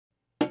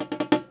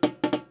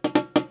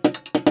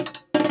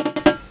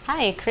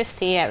Hi,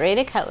 Kristi at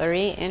Rada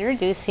Cutlery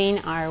introducing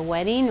our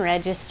Wedding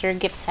Register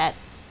gift set.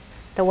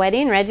 The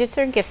Wedding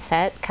Register gift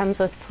set comes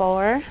with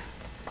 4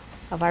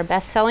 of our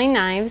best-selling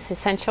knives,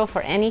 essential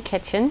for any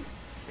kitchen.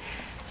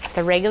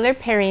 The regular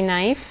paring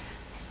knife,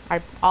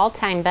 our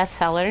all-time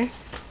bestseller.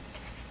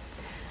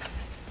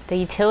 The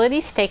utility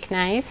steak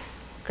knife,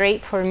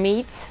 great for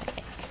meats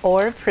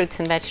or fruits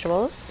and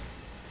vegetables.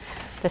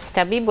 The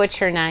stubby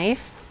butcher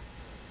knife.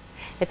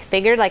 It's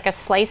bigger like a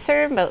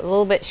slicer, but a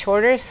little bit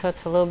shorter, so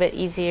it's a little bit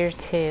easier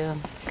to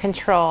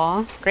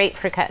control. Great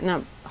for cutting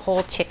up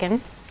whole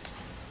chicken.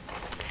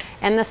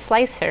 And the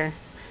slicer,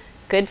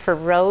 good for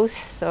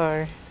roasts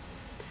or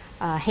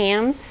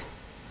hams.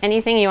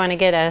 Anything you want to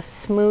get a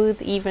smooth,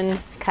 even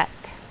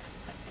cut.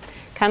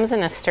 Comes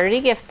in a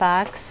sturdy gift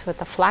box with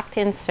a flocked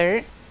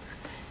insert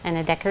and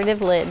a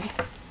decorative lid.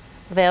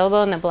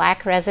 Available in the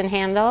black resin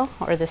handle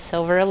or the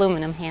silver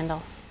aluminum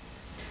handle.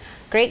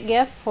 Great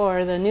gift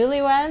for the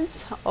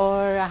newlyweds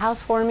or a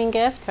housewarming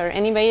gift or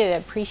anybody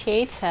that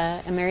appreciates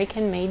an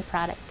American-made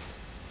product.